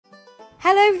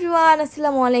Hello everyone,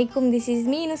 Assalamualaikum. This is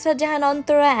me Nusrat Jahan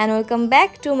Ontora and welcome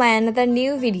back to my another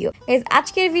new video. Guys,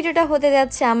 আজকের ভিডিওটা হতে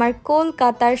যাচ্ছে আমার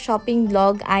কলকাতার শপিং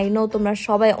ব্লগ। I know তোমরা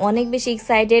সবাই অনেক বেশি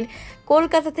এক্সাইটেড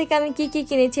কলকাতা থেকে আমি কি কি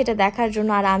কিনেছি এটা দেখার জন্য,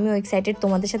 আর আমিও এক্সাইটেড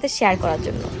তোমাদের সাথে শেয়ার করার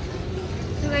জন্য।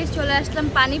 তো গাইস চলে আসলাম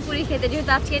পানিপুরি খেতে,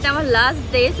 যেহেতু আজকে এটা আমার লাস্ট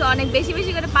ডে, সো অনেক বেশি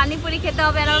বেশি করে পানিপুরি খেতে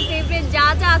হবে আর আমার ফেভারিট যা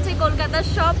যা আছে কলকাতার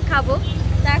সব খাবো।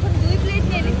 তো এখন 2 প্লেট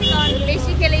নিয়ে নিচ্ছি, কারণ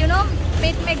বেশি খেলে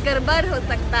पेट में गड़बड़ हो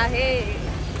सकता है।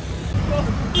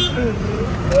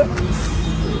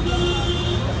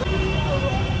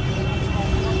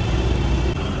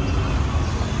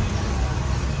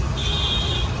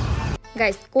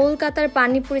 গাইস, কলকাতার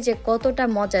পানিপুরি যে কতটা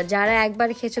মজা, যারা একবার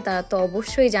খেয়েছো তারা তো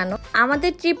অবশ্যই জানো।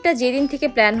 আমাদের ট্রিপটা যেদিন থেকে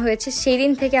প্ল্যান হয়েছে সেই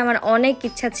দিন থেকে আমার অনেক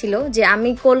ইচ্ছা ছিল যে আমি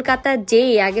কলকাতা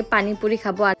যেই আগে পানিপুরি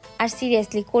খাবো। আর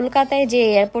সিরিয়াসলি কলকাতায় যে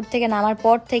এয়ারপোর্ট থেকে নামার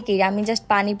পর থেকেই আমি জাস্ট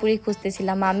পানিপুরি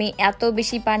খুঁজতেছিলাম। আমি এত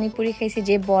বেশি পানিপুরি খাইছি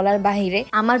যে বলার বাহিরে।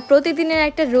 আমার প্রতিদিনের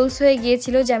একটা রুলস হয়ে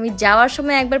গিয়েছিল যে আমি যাওয়ার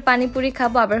সময় একবার পানিপুরি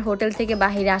খাবো, আবার হোটেল থেকে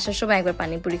বাহিরে আসার সময় একবার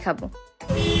পানিপুরি খাবো।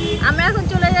 আমরা এখন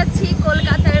চলে যাচ্ছি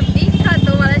কলকাতার বিখ্যাত,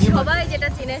 মানে সবাই যেটা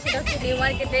চিনে সেটা হচ্ছে নিউ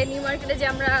মার্কেটে। নিউ মার্কেটে যে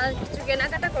আমরা কিছু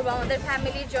কেনাকাটা করবো আমাদের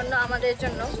ফ্যামিলির জন্য, আমাদের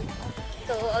জন্য।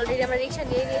 তো অলরেডি আমরা রিক্সা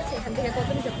নিয়ে নিয়েছি, এখান থেকে কত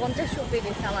নিচ্ছে 50 রুপিয়ে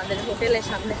নিচ্ছে আমাদের হোটেলের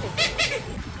সামনে থেকে।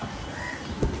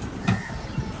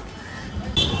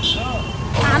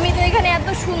 আমি তো এখানে এত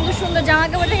সুন্দর সুন্দর জামা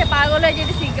কাপড় দেখে পাগল হয়ে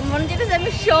যেতেছি, মনে যেতেছে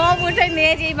আমি সব উঠে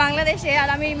নিয়েছি বাংলাদেশে, আর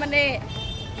আমি মানে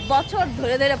বছর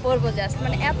ধরে ধরে পরবো জাস্ট।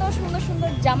 মানে এত সুন্দর সুন্দর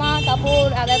জামা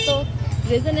কাপড় আর এত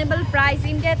রিজনেবল প্রাইস,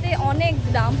 ইন্ডিয়াতে অনেক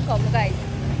দাম কম গাইস।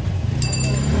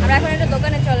 আমরা এখন একটা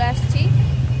দোকানে চলে আসছি।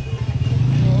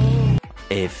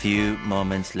 A few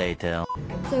moments later.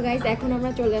 So guys, এখন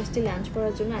আমরা চলে আসছি লাঞ্চ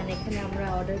করার জন্য, আর এখানে আমরা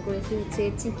অর্ডার করেছি হচ্ছে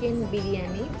চিকেন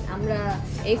বিরিয়ানি। আমরা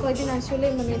এই কয়েকদিন আসলে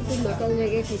মানে একটু লোকাল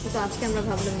জায়গায় খেয়েছি, তো আজকে আমরা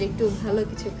ভাবলাম যে একটু ভালো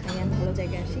কিছু খাই, আমি ভালো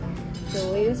জায়গায় আসি। তো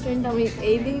এই রেস্টুরেন্ট আমি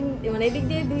এদিক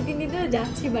দিয়ে 2-3 দিন ধরে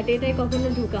যাচ্ছি, বাট এটাই কখনো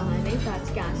ঢোকা হয় নাই। তো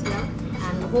আজকে আসলাম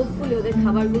অ্যান্ড হোপফুলি ওদের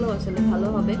খাবারগুলো আসলে ভালো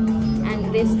হবে। অ্যান্ড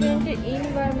রেস্টুরেন্টের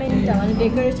এনভায়রনমেন্টটা মানে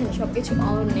ডেকোরেশন সব কিছু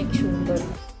অনেক সুন্দর।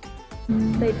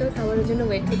 তাই তো খাবারের জন্য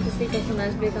ওয়েট করতেছি কখন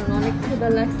আসবে, কারণ অনেক ক্ষুধা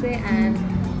লাগছে। অ্যান্ড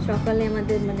সকালে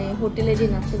আমাদের মানে হোটেলে যে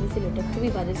নাস্তা দিয়েছিল ওটা খুবই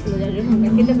বাজে ছিল, যার জন্য আমরা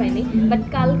খেতে পাইনি। বাট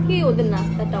কালকে ওদের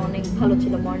নাস্তাটা অনেক ভালো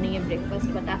ছিল, মর্নিংয়ে ব্রেকফাস্ট,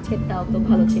 বাট আজকেরটাও তো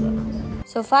ভালো ছিল না।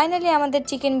 সো ফাইনালি আমাদের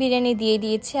চিকেন বিরিয়ানি দিয়ে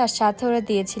দিয়েছে, আর সাথে ওরা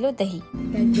দিয়েছিল দহি।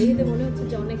 দেখতে মনে হচ্ছে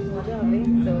যে অনেক মজা হবে,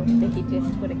 তো দেখি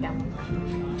টেস্ট করে কেমন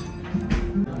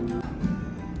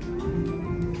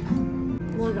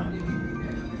মজা।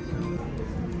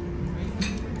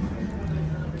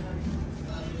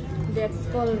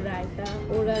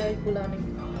 ওরা এগুলো অনেক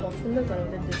পছন্দ করে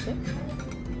ওদের দেশে।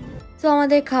 তো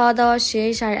আমাদের খাওয়া দাওয়া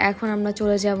শেষ, আর এখন আমরা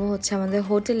চলে যাব হচ্ছে আমাদের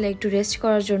হোটেলে একটু রেস্ট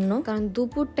করার জন্য, কারণ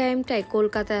দুপুর টাইমটায়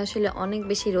কলকাতায় আসলে অনেক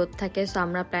বেশি রোদ থাকে। সো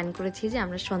আমরা প্ল্যান করেছি যে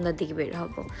আমরা সন্ধ্যার দিকে বের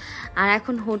হব। আর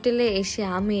এখন হোটেলে এসে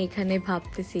আমি এখানে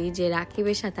ভাবতেছি যে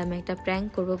রাকিবের সাথে আমি একটা প্র্যাঙ্ক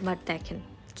করবো, বাট দেখেন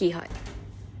কি হয়।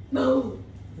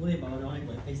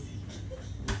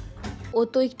 ও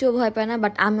তো একটুও ভয় পায় না,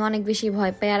 বাট আমি অনেক বেশি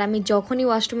ভয় পাই, আর আমি যখনই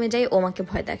ওয়াশরুমে যাই ও আমাকে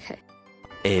ভয় দেখায়।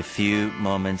 A few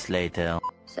moments later.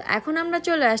 এখন আমরা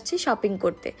চলে আসছি শপিং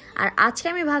করতে, আর আজকে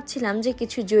আমি ভাবছিলাম যে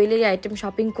কিছু জুয়েলারি আইটেম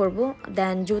শপিং করব,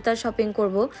 দেন জুতার শপিং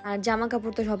করব, আর জামা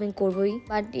কাপড় তো শপিং করবোই।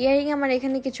 বাট ইয়ারিং আমার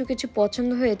এখানে কিছু কিছু পছন্দ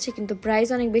হয়েছে, কিন্তু প্রাইস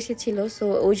অনেক বেশি ছিল, সো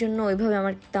ওই জন্য ওইভাবে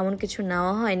আমার তেমন কিছু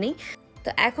নেওয়া হয়নি।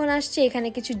 তো এখন আসছি এখানে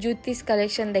কিছু জুতিস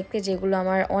কালেকশন দেখতে, যেগুলো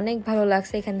আমার অনেক ভালো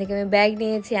লাগছে। এখান থেকে আমি ব্যাগ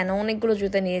নিয়েছি আর অনেকগুলো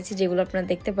জুতা নিয়েছি, যেগুলো আপনারা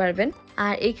দেখতে পারবেন।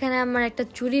 আর এখানে আমার একটা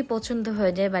চুড়ি পছন্দ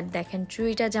হয়ে যায়, বাট দেখেন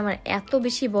চুড়িটা যে আমার এত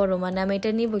বেশি বড়, মানে আমি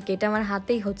এটা নিব কি, এটা আমার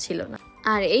হাতেই হচ্ছিল না।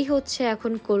 আর এই হচ্ছে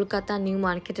এখন কলকাতা নিউ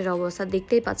মার্কেটের অবস্থা,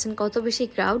 দেখতেই পাচ্ছেন কত বেশি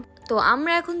ক্রাউড। তো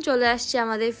আমরা এখন চলে আসছি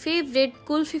আমাদের ফেভারিট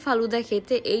কুলফি ফালুদা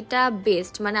খেতে। এইটা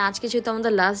বেস্ট, মানে আজকে যেহেতু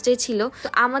আমাদের লাস্ট ডে ছিল, তো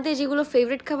আমাদের যেগুলো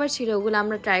ফেভারিট খাবার ছিল ওগুলো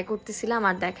আমরা ট্রাই করতেছিলাম।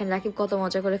 আর দেখেন রাকিব কত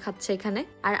মজা করে খাচ্ছে এখানে।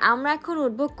 আর আমরা এখন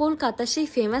উঠবো কলকাতা সেই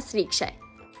ফেমাস রিক্সায়।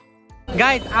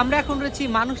 গাইস, আমরা এখন রয়েছি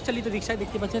মানুষ চালিত রিক্সায়,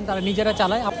 দেখতে পাচ্ছেন তারা নিজেরা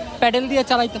চালায়, প্যাডেল দিয়ে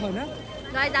চালাইতে হয় না।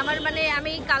 গাইস, আমার মানে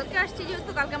আমি কালকে আসছি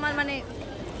যেহেতু, কালকে আমার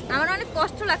অনেক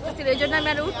কষ্ট লাগতেছিল, এই জন্য আমি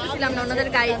আর উঠতেছিলাম না ওনাদের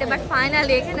গাড়িতে। বাট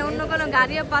ফাইনালি এখানে অন্য কোনো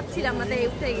গাড়িও পাচ্ছিলাম না, তাই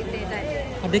উঠে গেছে এটাই।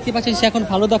 আর দেখতে পাচ্ছেন সে এখন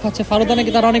ফালুদা খাচ্ছে, ফালুদা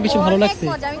নাকি তার অনেক বেশি ভালো লাগছে।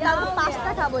 আমি কালকে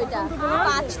 5টা খাবো, এটা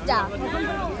 5টা।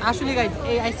 আসলে গাইস,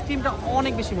 এই আইসক্রিমটা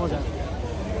অনেক বেশি মজা,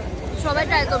 সবাই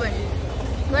ট্রাই করবেন।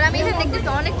 ধর আমি এখানে দেখতেছি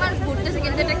অনেক মানুষ ঘুরতেছে,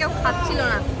 কিন্তু এটা কেউ খাচ্ছিল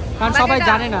না, কারণ সবাই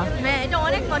জানে না। হ্যাঁ, এটা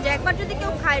অনেক মজা, একবার যদি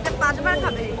কেউ খায় এটা 5বার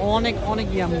খাবে। অনেক অনেক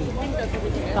ইয়ামি।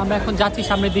 আমরা এখন যাচ্ছি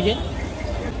সামনের দিকে।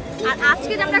 আর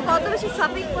আজকে আমরা কত বেশি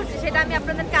শপিং করছি সেটা আমি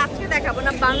আপনাদেরকে আজকে দেখাবো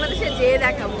না, বাংলাদেশে যেয়ে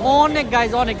দেখাবো। অনেক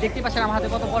গাইজ, অনেক। দেখতে পাচ্ছেন আমার হাতে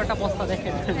কত বড় একটা বস্তা,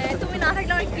 দেখেন। তুমি না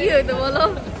থাকলে আমার কি হইতো বলো,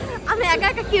 আমি একা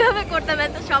একা কিভাবে করতাম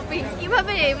এত শপিং,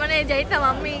 কিভাবে মানে যাইতাম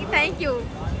আমি। থ্যাংক ইউ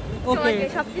তোমাকে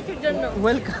সবকিছুর জন্য।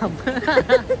 ওয়েলকাম।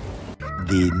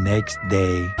 The next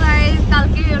day.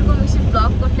 কালকে এরকম বেশি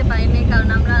ব্লগ করতে পারিনি কারণ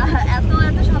আমরা এত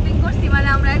শপিং করছি, মানে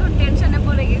আমরা এখন টেনশনে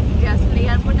পড়ে গেছি যে আসলে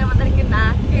এয়ারপোর্টে আমাদেরকে না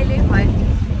খেলে হয়।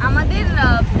 আমাদের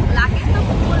লাগেজ তো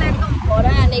ফুল একদম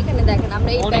ভরা। আর এখানে দেখেন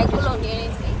আমরা এই ব্যাগগুলো নিয়ে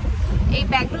নিয়েছি, এই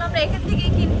ব্যাগগুলো আমরা এখান থেকে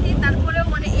কিনছি, তারপরেও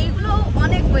মানে এইগুলো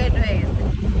অনেক ওয়েট হয়ে গেছে।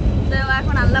 তো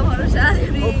এখন আল্লাহ ভরসা,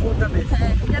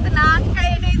 যাতে না খাই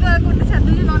এটাই দোয়া করতেছে। আর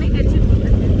দুজন অনেক টেনশন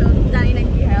করতেছি, তো জানি না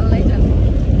কি হয়, আল্লাহ জানে।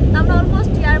 তো আমরা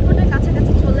অলমোস্ট এয়ারপোর্টের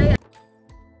কাছাকাছি চলে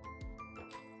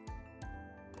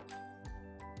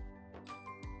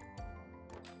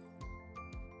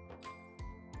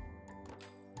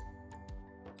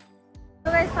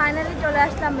ফাইনালি চলে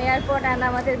আসলাম এয়ারপোর্ট। আর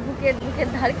আমাদের বুকের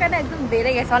ধারকাটা একদম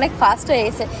বেড়ে গেছে, অনেক ফাস্ট হয়ে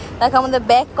গেছে। দেখো আমাদের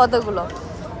ব্যাগ কতগুলো,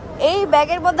 এই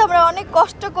ব্যাগের মধ্যে আমরা অনেক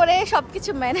কষ্ট করে সবকিছু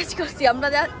ম্যানেজ করছি। আমরা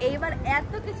এইবার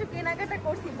এত কিছু কেনাকাটা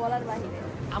করছি বলার বাহিরে।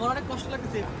 আমার অনেক কষ্ট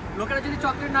লাগছে, লোকেরা যদি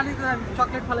চকলেট না নিতে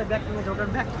চকলেট ফলে ব্যাগ কিনে ওটার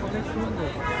ব্যাগ অনেক সুন্দর।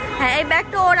 হ্যাঁ এই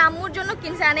ব্যাগটা ওর আম্মুর জন্য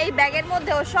কিনছে, আর এই ব্যাগের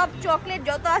মধ্যে ও সব চকলেট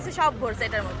যত আছে সব ভরছে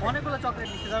এটার মধ্যে। অনেকগুলো চকলেট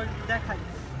নিচ্ছে, দেখাই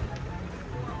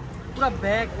পুরো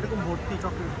ব্যাগ এরকম ভর্তি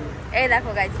চকলেট দিয়ে। এই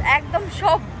দেখো গাইস একদম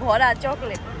সব ভরা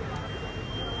chocolate.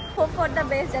 Hope for the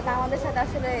best, যাতে আমাদের সাথে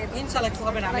আসলে ইনশাআল্লাহ কিছু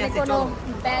হবে না, আমি মানে আছি। কোনো চলো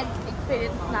ব্যাড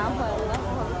এক্সপেরিয়েন্স না হয়।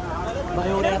 ভাই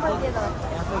ওরা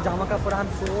এত জামা কাপড়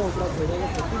আনছে, ওগুলো ধরে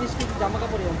গেছে 30 কেজি জামা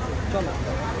কাপড় আনছে। চলো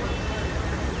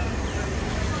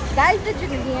গাইসদের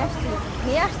জন্য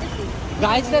নিয়ে আসতেছি।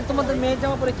 গাইসরা তোমাদের মেয়ের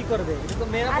জামা পরে কি করবে? এটা তো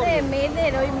মেয়েরা আরে পরবে।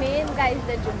 মেয়েদের ওই মেন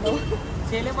গাইসদের জন্য।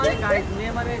 ছেলে মানে গাইস,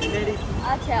 মেয়ে মানে লেডিস।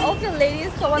 আচ্ছা ওকে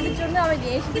লেডিস, তোমাদের জন্য আমি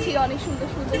নিয়ে এসেছি অনেক সুন্দর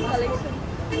সুন্দর কালেকশন।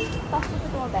 পাশে তো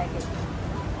তোমার ব্যাগে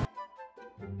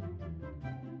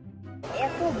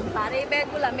এত ভারী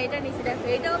ব্যাগগুলো আমি এটা নিচে দেখো,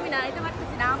 এটাও আমি নাড়াইতে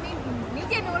পারতেছি না, আমি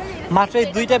নিচে নড়ে যাচ্ছি। মাত্র এই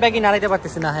দুইটা ব্যাগই নাড়াইতে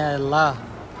পারতেছি না। হ্যাঁ আল্লাহ,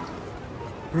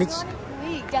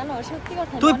 জানো সত্যি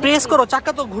কথা, তুই প্রেস করো,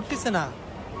 চাকা তো ঘুরতেছে না।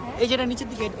 এই যেটা নিচের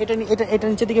দিকে, এটা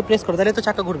নিচের দিকে প্রেস করো, তাহলে তো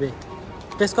চাকা ঘুরবে।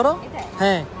 প্রেস করো,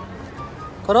 হ্যাঁ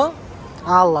করো।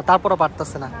 আল্লাহ, তারপরও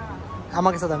পারতেছে না।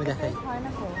 আমাকে সাথে আমি দেখাই,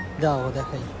 যাও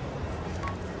দেখাই,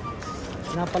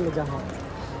 না পারলে যাও।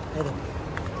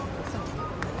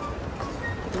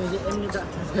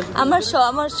 আমার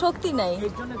শক্তি নাই।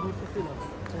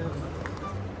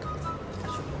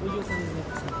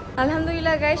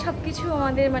 আলহামদুলিল্লাহ গাই সবকিছু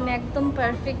আমাদের মানে একদম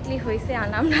পারফেক্টলি হয়েছে, আর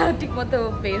আমরা ঠিক মতো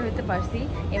বের হতে পারছি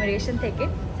ইমিগ্রেশন থেকে।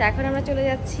 তো এখন আমরা চলে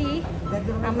যাচ্ছি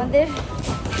আমাদের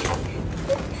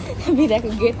দেখো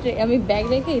গেট, আমি ব্যাগ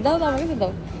রেখে দাও তো আমাকে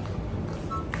দাও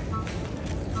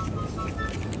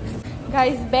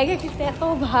গাইস। ব্যাগে কিন্তু এত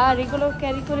ভার, এগুলো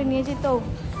ক্যারি করে নিয়ে যেত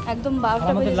একদম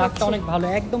 12টা বেজে যাচ্ছে। অনেক ভালো,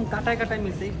 একদম কাটায় কাটায়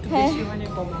মিলছে, একটু বেশি মানে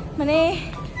কম, মানে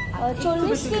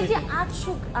 40 কেজি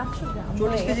 800 গ্রাম।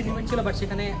 40 কেজি লিমিট ছিল, বাট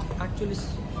সেখানে 48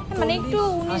 মানে একটু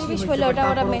 19-20 হলে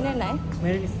ওটা মেনে নেয়,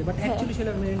 মেনে নিচ্ছে, বাট 41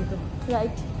 হলে মেনে নিতে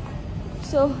রাইট।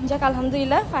 সো যাক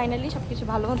আলহামদুলিল্লাহ ফাইনালি সবকিছু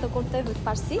ভালো মতো করতে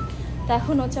পারছি। তো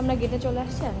এখন হচ্ছে আমরা গেটে চলে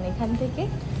আসছি, আর এখান থেকে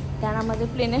দেন আমাদের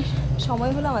প্লেনের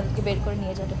সময় হলো, আমাদেরকে বের করে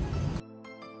নিয়ে যাবে।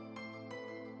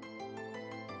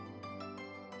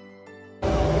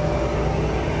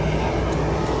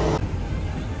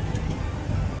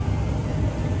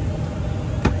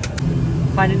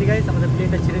 ফাইনালি গাইস আমাদের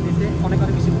প্লেনটা ছেড়ে দিয়েছে, অনেক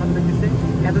বেশি ভালো লাগতেছে।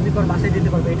 এতদিন পর বাসায় যেতে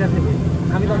পারবো এটা ভেবে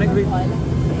আমি তো অনেক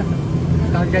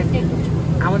কারণ গাইস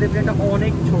আমাদের প্লেনটা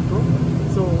অনেক ছোট,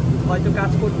 সো হয়তো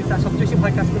কাজ করতেছে। আর সবচেয়ে বেশি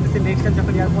ভয় কাজ করতেছে নেক্সট টাইম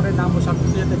যখন এয়ারপোর্টে নামবো সব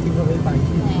কিছু যাতে ঠিকভাবে পাই।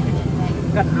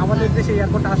 কারণ আমাদের দেশে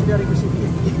এয়ারপোর্টটা আসলে অনেক বেশি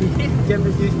যেমন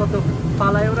জিনিসপত্র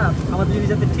ফালায় ওরা, আমাদের জিনিস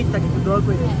যাতে ঠিক থাকে একটু দোয়া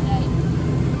করে।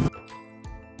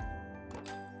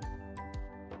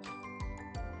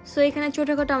 সো এখানে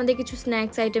ছোটোখাটো আমাদের কিছু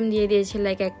স্ন্যাক্স আইটেম দিয়ে দিয়েছে,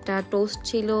 লাইক একটা টোস্ট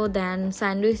ছিল, দেন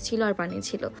স্যান্ডউইচ ছিল, আর পানি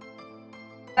ছিল।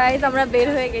 গাইস আমরা বের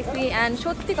হয়ে গেছি, অ্যান্ড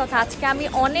সত্যি কথা আজকে আমি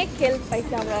অনেক হেল্প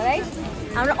পাইছি।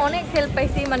 আমরা অনেক হেল্প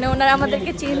পাইছি, মানে ওনারা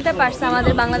আমাদেরকে চিনতে পারছে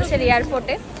আমাদের বাংলাদেশের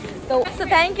এয়ারপোর্টে। তো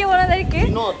থ্যাংক ইউ ওনাদেরকে।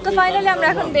 তো ফাইনালি আমরা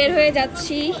এখন বের হয়ে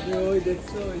যাচ্ছি।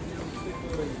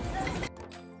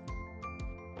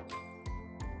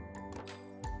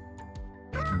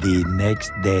 The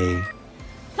next day.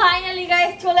 Finally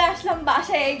guys চলে আসলাম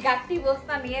বাসায় এই গাড়ি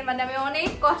বস্তা নিয়ে, মানে আমি অনেক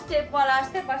কষ্টের পর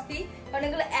আসতে পারছি, কারণ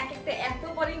এগুলো এক একটা এত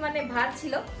পরিমাণে ভার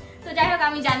ছিল। তো যাই হোক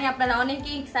আমি জানি আপনারা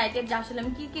অনেকেই এক্সাইটেড যে আসলে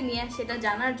আমি কি নিয়ে আসছি সেটা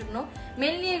জানার জন্য।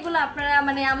 মেনলি এগুলো আপনারা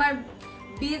মানে আমার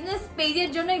বিজনেস পেজের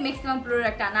জন্যই ম্যাক্সিমাম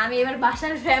প্রোডাক্ট আনা। আমি এবার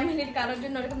বাসার ফ্যামিলির কারোর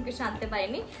জন্য এরকম কিছু আনতে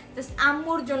পারিনি, জাস্ট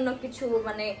আম্মুর জন্য কিছু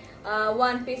মানে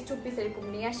 1 পিস 2 পিস এরকম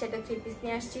নিয়ে আসছি, এটা 3 পিস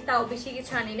নিয়ে আসছি, তাও বেশি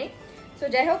কিছু আনি নেই। তো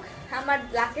যাই হোক আমার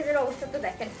লাকেজের অবস্থা তো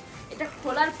দেখেন, এটা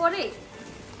খোলার পরে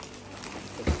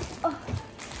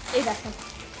এই দেখেন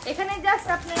এখানে জাস্ট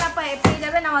আপনারা পেয়ে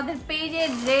যাবেন আমাদের পেজে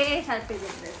ড্রেস আর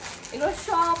পেজের ড্রেস, এগুলো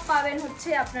সব পাবেন হচ্ছে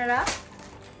আপনারা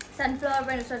সানফ্লাওয়ার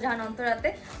বাই নুসরাত জাহান অন্তরাতে।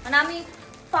 মানে আমি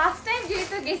ফার্স্ট টাইম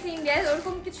যেহেতু গেছি ইন্ডিয়ায়,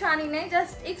 ওরকম কিছু আনি নাই,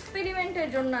 জাস্ট এক্সপেরিমেন্টের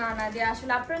জন্য আনা, যে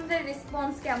আসলে আপনাদের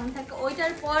রেসপন্স কেমন থাকে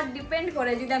ওইটার পর ডিপেন্ড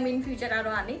করে যদি আমি ইন ফিউচার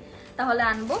আরও আনি তাহলে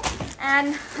আনবো। অ্যান্ড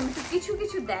আমি তো কিছু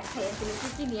কিছু দেখাই আসলে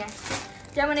কী নিয়ে আসছি।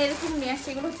 যেমন এরকম নিয়ে আসছে,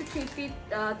 এগুলো হচ্ছে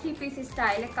থ্রি পিস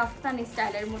স্টাইলে, কাফতানি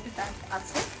স্টাইলের মধ্যে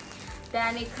আছে।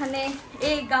 দেন এখানে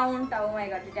এই গাউনটা, ও মাই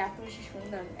গড, এটা এত বেশি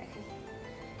সুন্দর দেখে,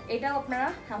 এটাও আপনারা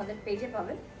আমাদের পেজে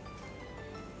পাবেন।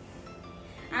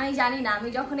 আমি জানি না আমি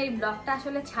যখন এই ব্লগটা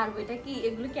আসলে ছাড়বো এটা কি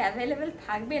এগুলো কি অ্যাভেলেবেল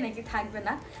থাকবে নাকি থাকবে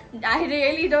না, I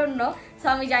really don't know. So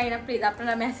আমি জানি না, প্লিজ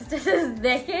আপনারা মেসেজ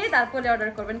দেখে তারপরে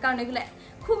অর্ডার করবেন, কারণ এগুলো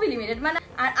খুবই লিমিটেড। মানে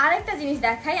আর আরেকটা জিনিস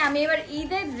দেখাই, আমি এবার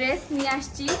ঈদের ড্রেস নিয়ে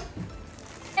আসছি,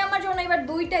 আমার জন্য এবার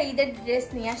 2টা ঈদের ড্রেস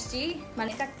নিয়ে আসছি। মানে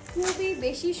এটা খুবই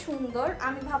বেশি সুন্দর,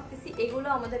 আমি ভাবতেছি এগুলো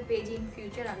আমাদের পেজে ইন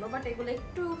ফিউচার আনবো, বাট এগুলো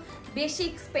একটু বেশি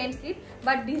expensive,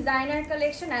 but designer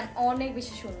collection and অনেক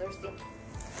বেশি সুন্দর।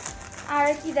 আর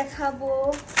কি দেখাবো,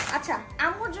 আচ্ছা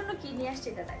আম্মুর জন্য কি নিয়ে আসছি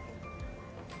এটা দেখে।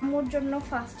 আম্মুর জন্য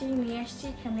ফার্স্টেই নিয়ে আসছি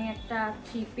এখানে একটা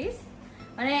 3 পিস।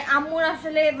 মানে আম্মুর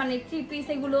আসলে মানে 3 পিস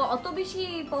এগুলো অত বেশি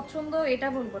পছন্দ এটা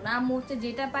বলবো না, আম্মু হচ্ছে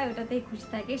যেটা পায় ওটাতেই খুশি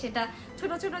থাকে, সেটা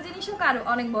ছোট ছোট জিনিস হোক আর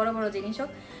অনেক বড় বড় জিনিস হোক।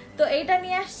 তো এইটা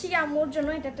নিয়ে আসছি আম্মুর জন্য,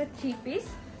 এটা একটা 3 পিস।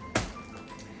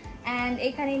 অ্যান্ড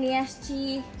এখানে নিয়ে আসছি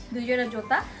 2 জোড়া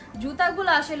জুতা।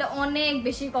 জুতাগুলো আসলে অনেক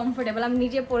বেশি কমফোর্টেবল, আমি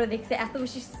নিজে পরে দেখছি, এত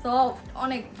বেশি সফট,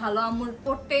 অনেক ভালো, আম্মুর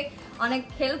পরতে অনেক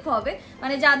হেল্প হবে।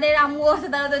 মানে যাদের আম্মু আছে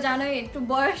তারা তো জানোই, একটু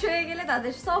বয়স হয়ে গেলে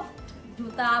তাদের সফট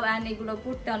জুতা অ্যান্ড এগুলো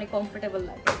পরতে অনেক কমফোর্টেবল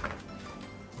লাগে।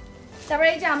 তারপরে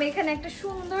এই যে আমি এখানে একটা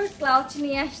সুন্দর ক্লাউচ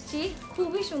নিয়ে আসছি,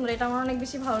 খুবই সুন্দর, এটা আমার অনেক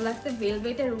বেশি ভালো লাগছে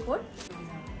ভেলভেটের উপর।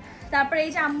 তারপরে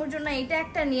এই যে আম্মুর জন্য এইটা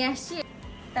একটা নিয়ে আসছি।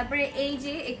 তারপরে এই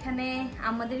যে এখানে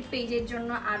আমাদের পেজের জন্য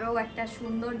আরো একটা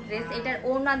সুন্দর ড্রেস, এটার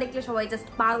ওড়না দেখলে সবাই জাস্ট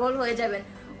পাগল হয়ে যাবেন,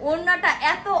 ওড়নাটা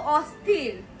এত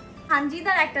অস্থির।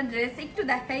 হানজিদার একটা ড্রেস একটু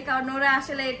দেখাই, কারণ ওরা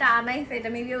আসলে এটা আনাইছে, এটা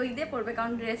মেবি ওই দিয়ে পরবে,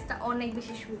 কারণ ড্রেসটা অনেক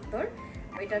বেশি সুন্দর।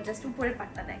 এটা জাস্ট উপরের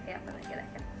পাটটা দেখে আপনাদেরকে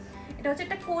দেখেন, এটা হচ্ছে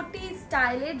একটা কোটি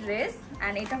স্টাইলের ড্রেস,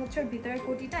 অ্যান্ড এটা হচ্ছে ওর ভিতরের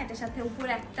কোটিটা, এটার সাথে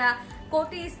উপরে একটা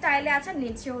কোটি স্টাইলে আছে,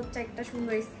 নিচে হচ্ছে একটা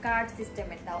সুন্দর স্কার্ট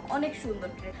সিস্টেমের, দাও অনেক সুন্দর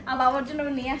ড্রেস। আর বাবার জন্য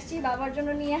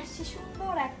নিয়ে আসছি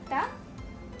সুন্দর একটা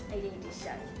এই যে টি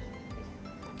শার্ট,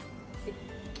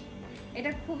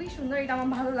 এটা খুবই সুন্দর, এটা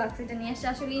আমার ভালো লাগছে, এটা নিয়ে আসছি।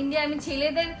 আসলে ইন্ডিয়া আমি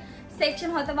ছেলেদের সেকশন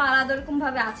হয়তো বা আলাদা ওরকম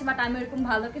ভাবে আছে, বাট আমি ওরকম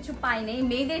ভালো কিছু পাই নাই,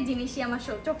 মেয়েদের জিনিসই আমার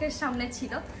চোখের সামনে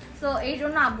ছিল। সো এই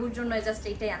জন্য আব্বুর জন্য জাস্ট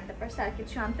এইটাই আনতে পারছি, আর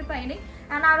কিছু আনতে পাইনি।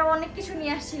 আর আরো অনেক কিছু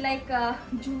নিয়ে আসছি, লাইক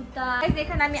জুতা।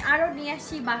 এখানে আমি আরো নিয়ে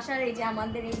আসছি বাসার এই যে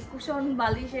আমাদের এই কুশন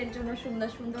বালিশের জন্য সুন্দর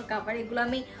সুন্দর কাভার, এগুলো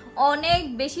আমি অনেক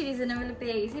বেশি রিজনেবল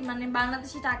পেয়ে গেছি, মানে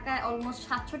বাংলাদেশি টাকায় অলমোস্ট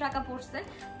 700 টাকা পড়ছে,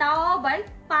 তাও আবার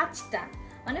 5টা,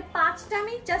 মানে 5টা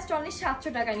আমি জাস্ট অনলি 700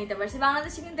 টাকায় নিতে পারছি।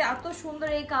 বাংলাদেশে কিন্তু এত সুন্দর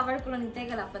এই কাভারগুলো নিতে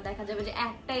গেলে আপনার দেখা যাবে যে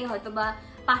একটাই হয়তো বা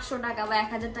 500 টাকা বা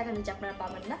 1000 টাকার নিচে আপনারা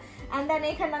পাবেন না। অ্যান্ড দেন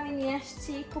এখানে আমি নিয়ে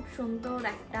আসছি খুব সুন্দর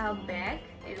একটা ব্যাগ,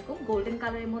 এরকম গোল্ডেন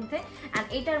কালারের মধ্যে, অ্যান্ড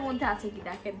এটার মধ্যে আছে কি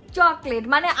দেখেন চকলেট।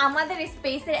 মানে আমাদের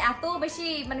স্পেসের এত বেশি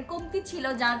মানে কমতি ছিল,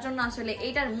 যার জন্য আসলে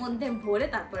এটার মধ্যে ভরে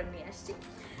তারপরে নিয়ে আসছি।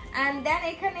 অ্যান্ড দেন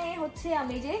এখানে হচ্ছে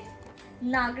আমি যে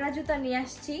নাগরা জুতা নিয়ে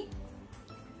আসছি,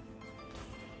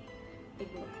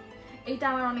 এটা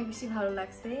আমার অনেক বেশি ভালো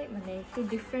লাগছে, মানে একটু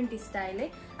ডিফারেন্ট স্টাইলে।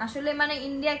 আসলে মানে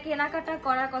ইন্ডিয়া কেনাকাটা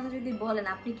করার কথা যদি বলেন,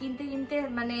 আপনি কিনতে কিনতে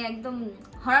মানে একদম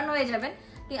হরান হয়ে যাবেন,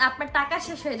 আপনার টাকা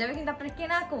শেষ হয়ে যাবে, কিন্তু আপনার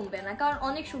কেনা কমবে না, কারণ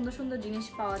অনেক সুন্দর সুন্দর জিনিস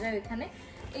পাওয়া যায় এখানে।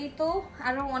 এই তো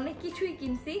আরো অনেক কিছুই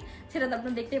কিনছি, সেটা তো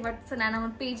আপনারা দেখতেই পাচ্ছেন। আর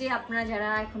আমার পেজে আপনারা যারা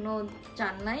এখনো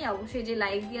জান নাই, অবশ্যই যে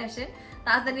লাইক দিয়ে আসেন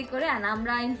তাড়াতাড়ি করে, আর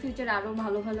আমরা ইন ফিউচার আরো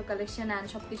ভালো ভালো কালেকশন অ্যান্ড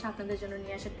সবকিছু আপনাদের জন্য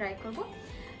নিয়ে আসার ট্রাই করবো।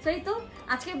 সো এই তো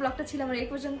আজকের ব্লগটা ছিল আমার এই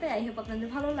পর্যন্ত, আই হোপ আপনাদের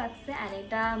ভালো লাগছে। অ্যান্ড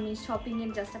এটা আমি শপিং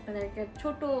এর জাস্ট আপনাদেরকে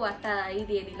ছোট একটা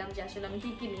দিয়ে দিলাম যে আসলে আমি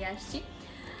কি কি নিয়ে আসছি।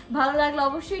 ভালো লাগলে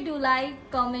অবশ্যই do like,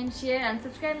 comment, share and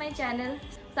subscribe my channel.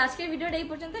 তো আজকের ভিডিওটা এই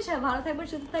পর্যন্ত, সবাই ভালো থাকবেন,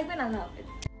 সুস্থ থাকবেন, আল্লাহ হাফেজ।